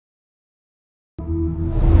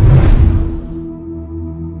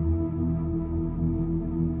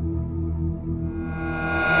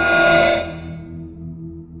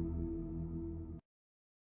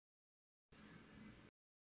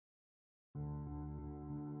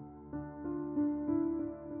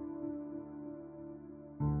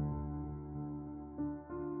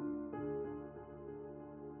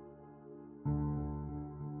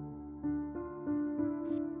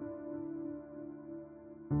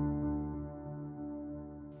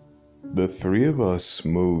The three of us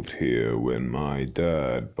moved here when my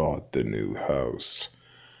dad bought the new house.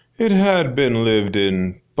 It had been lived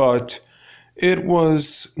in, but it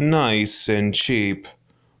was nice and cheap.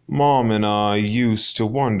 Mom and I used to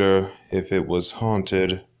wonder if it was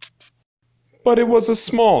haunted. But it was a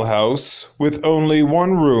small house with only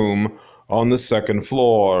one room on the second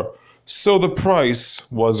floor, so the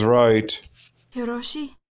price was right.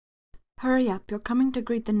 Hiroshi, hurry up. You're coming to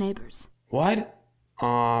greet the neighbors. What?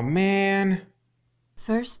 Aw, man.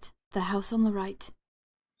 First, the house on the right.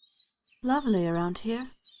 Lovely around here.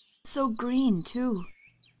 So green, too.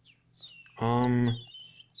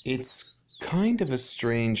 It's kind of a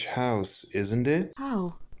strange house, isn't it?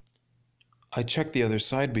 How? I checked the other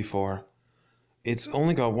side before. It's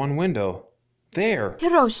only got one window. There!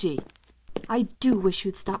 Hiroshi! I do wish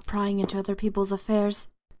you'd stop prying into other people's affairs.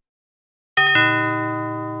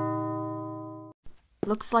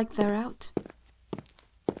 Looks like they're out.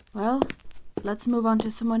 Well, let's move on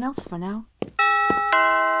to someone else for now.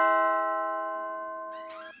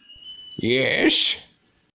 Yes?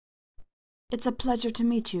 It's a pleasure to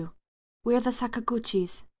meet you. We're the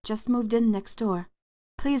Sakaguchis, just moved in next door.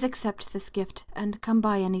 Please accept this gift and come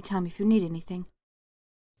by any time if you need anything.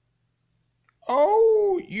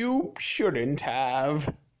 Oh, you shouldn't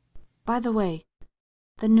have. By the way,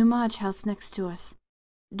 the Numaj house next to us,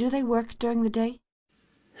 do they work during the day?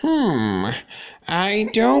 I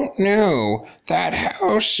don't know. That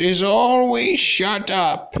house is always shut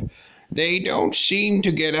up. They don't seem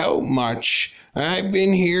to get out much. I've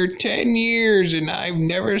been here 10 years and I've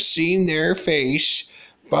never seen their face.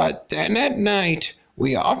 But then at night,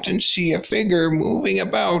 we often see a figure moving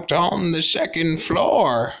about on the second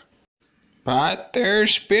floor. But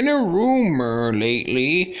there's been a rumor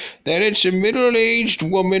lately that it's a middle-aged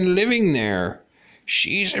woman living there.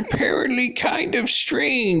 She's apparently kind of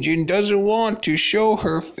strange and doesn't want to show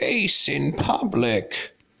her face in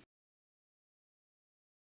public.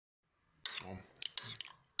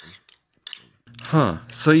 Huh,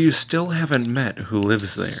 so you still haven't met who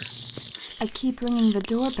lives there? I keep ringing the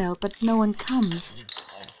doorbell, but no one comes.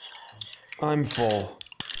 I'm full.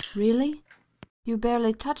 Really? You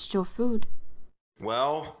barely touched your food.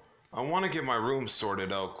 Well, I want to get my room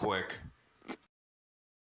sorted out quick.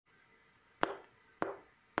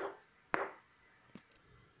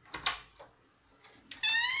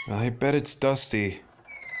 I bet it's dusty.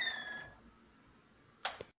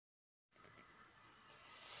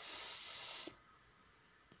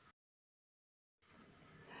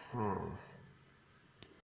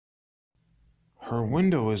 Her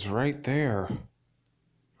window is right there.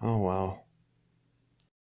 Oh well.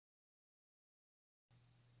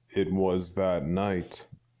 It was that night.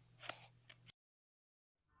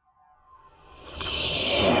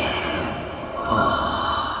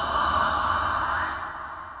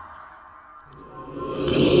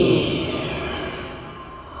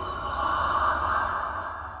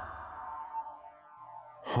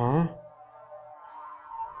 Huh?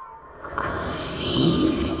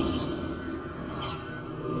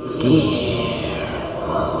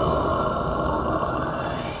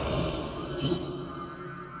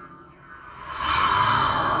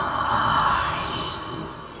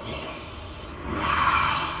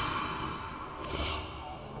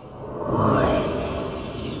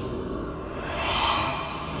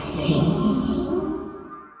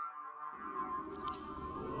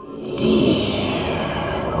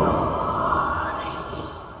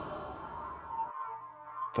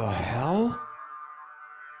 The hell?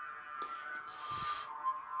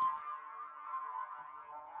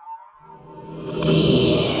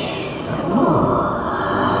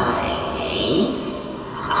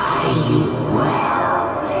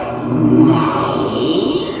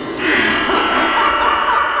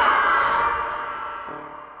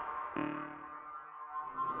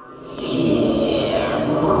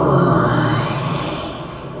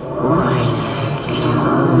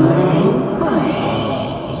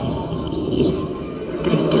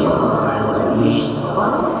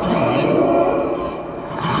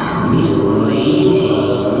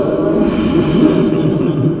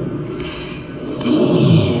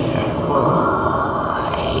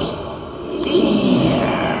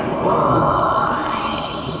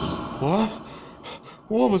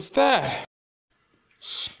 What was that?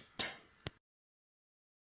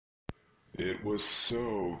 It was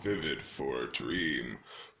so vivid for a dream,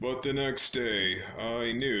 but the next day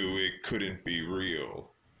I knew it couldn't be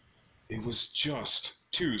real. It was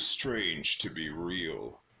just too strange to be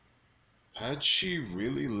real. Had she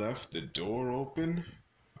really left the door open?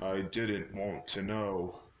 I didn't want to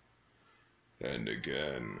know. And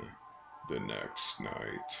again, the next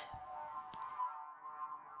night.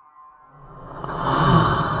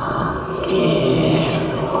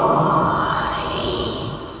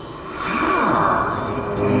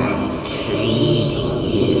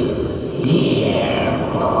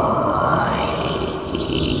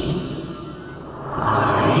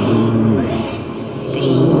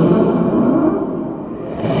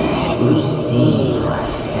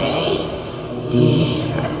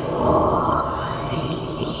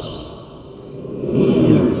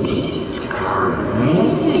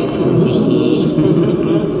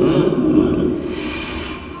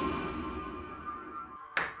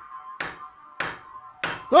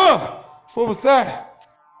 was that?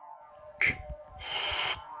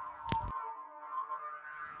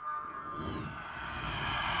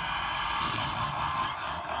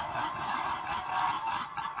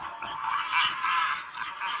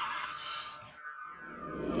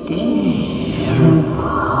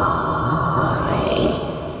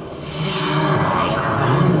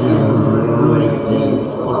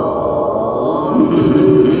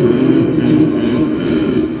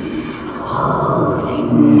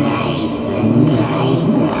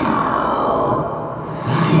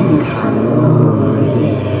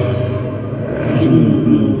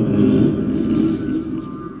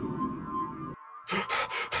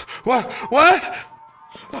 What?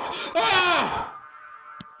 Ah!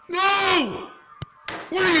 No!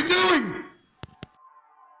 What are you doing?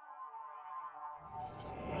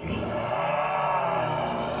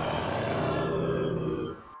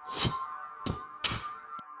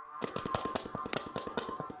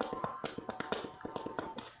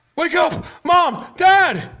 Wake up! Mom!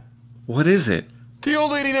 Dad! What is it? The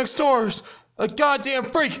old lady next door's a goddamn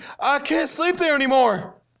freak. I can't sleep there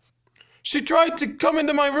anymore. She tried to come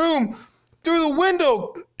into my room through the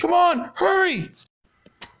window. Come on, hurry!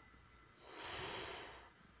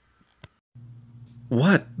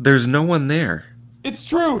 What? There's no one there. It's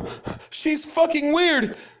true. She's fucking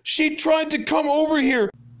weird. She tried to come over here.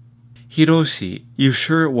 Hiroshi, you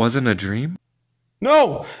sure it wasn't a dream?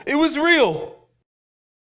 No, it was real.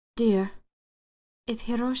 Dear, if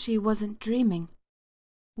Hiroshi wasn't dreaming,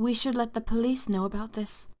 we should let the police know about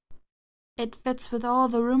this. It fits with all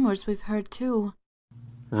the rumors we've heard too.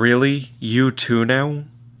 Really? You too now?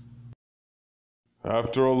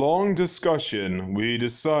 After a long discussion, we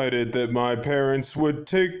decided that my parents would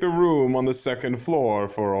take the room on the second floor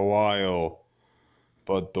for a while.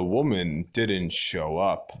 But the woman didn't show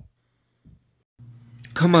up.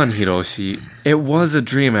 Come on, Hiroshi. It was a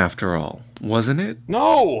dream after all, wasn't it?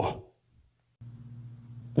 No!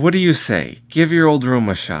 What do you say? Give your old room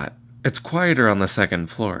a shot. It's quieter on the second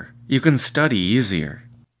floor. You can study easier.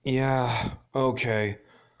 Yeah, okay.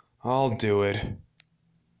 I'll do it.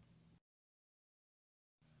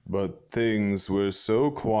 But things were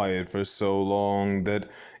so quiet for so long that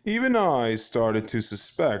even I started to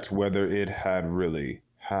suspect whether it had really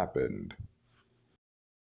happened.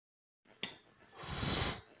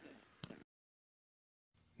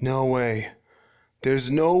 No way. There's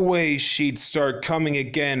no way she'd start coming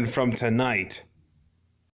again from tonight.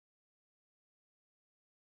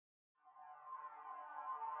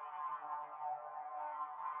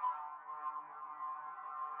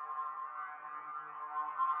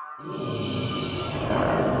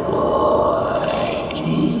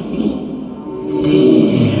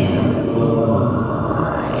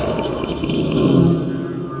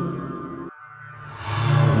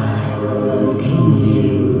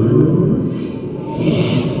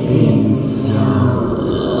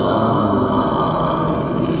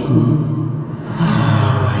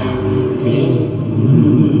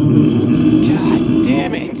 God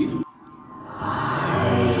damn it!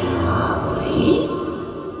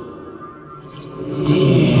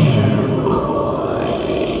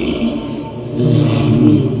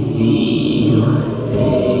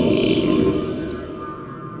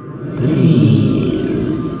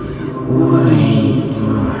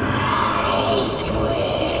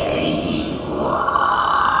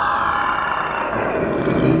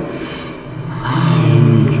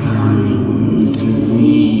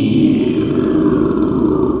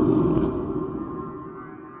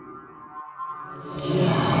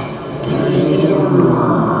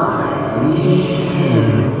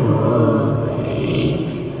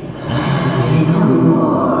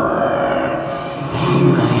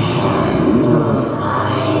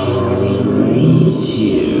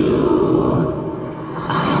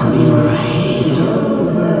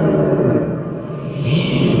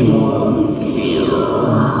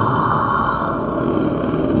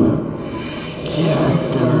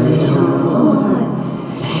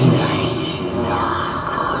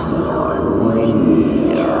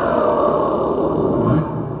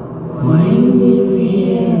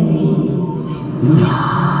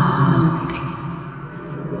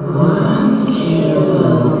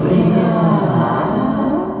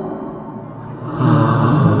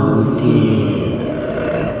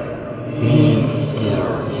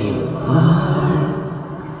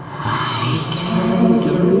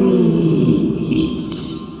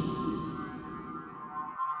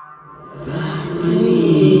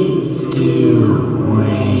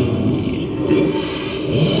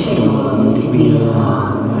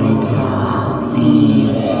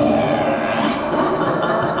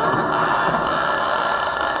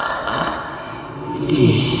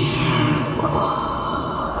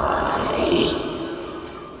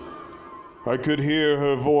 I could hear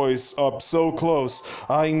her voice up so close,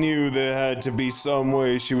 I knew there had to be some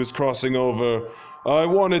way she was crossing over. I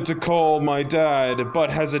wanted to call my dad, but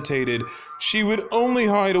hesitated. She would only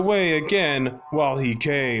hide away again while he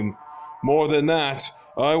came. More than that,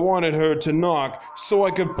 I wanted her to knock so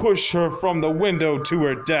I could push her from the window to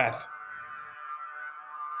her death.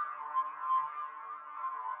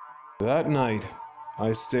 That night,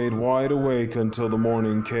 I stayed wide awake until the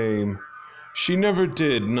morning came. She never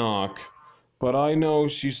did knock, but I know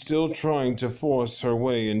she's still trying to force her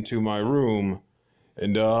way into my room,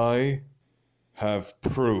 and I have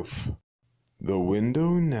proof. The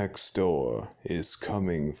window next door is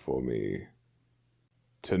coming for me.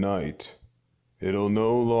 Tonight, it'll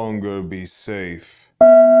no longer be safe.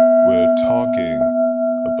 We're talking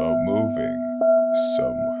about moving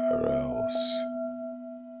somewhere else.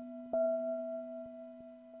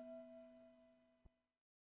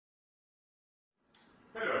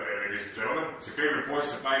 Hello there, ladies and gentlemen. It's your favorite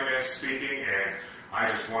voice of nightmares speaking, and I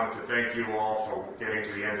just wanted to thank you all for getting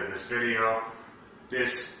to the end of this video.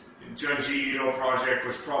 This Junji Ito project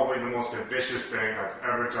was probably the most ambitious thing I've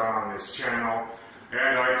ever done on this channel,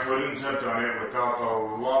 and I couldn't have done it without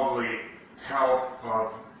the lovely help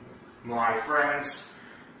of my friends.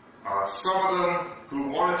 Some of them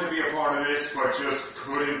who wanted to be a part of this but just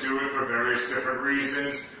couldn't do it for various different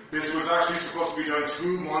reasons. This was actually supposed to be done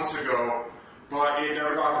 2 months ago, but it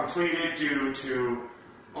never got completed due to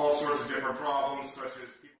all sorts of different problems, such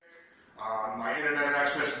as my internet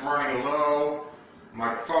access running low,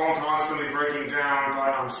 my phone constantly breaking down,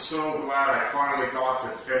 but I'm so glad I finally got to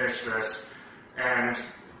finish this. And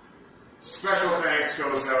special thanks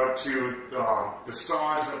goes out to the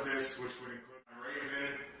stars of this, which would include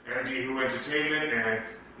Raven, MD Who Entertainment, and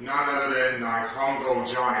none other than Nihongo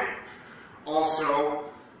Johnny. Also,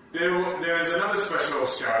 there's another special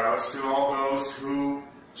shout-outs to all those who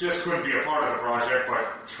just couldn't be a part of the project,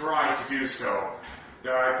 but tried to do so.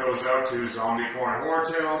 That goes out to Zombie Corn Horror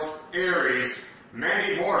Tales, Aries,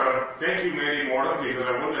 Mandy Morta. Thank you, Mandy Morta, because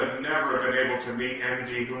I would have never been able to meet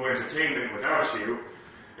MD Who Entertainment without you,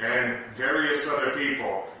 and various other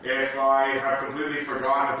people. If I have completely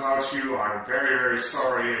forgotten about you, I'm very, very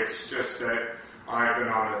sorry. It's just that I've been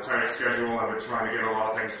on a tight schedule, I've been trying to get a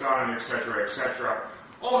lot of things done, etc., etc.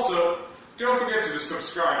 Also, don't forget to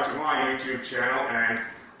subscribe to my YouTube channel, and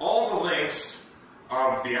all the links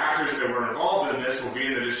of the actors that were involved in this will be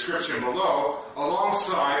in the description below,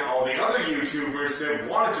 alongside all the other YouTubers that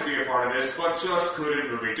wanted to be a part of this but just couldn't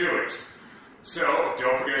really do it. So,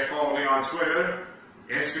 don't forget to follow me on Twitter,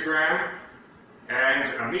 Instagram, and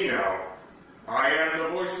Amino. I am the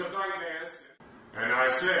voice of nightmares, and I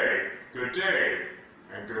say good day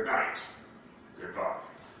and good night. Goodbye.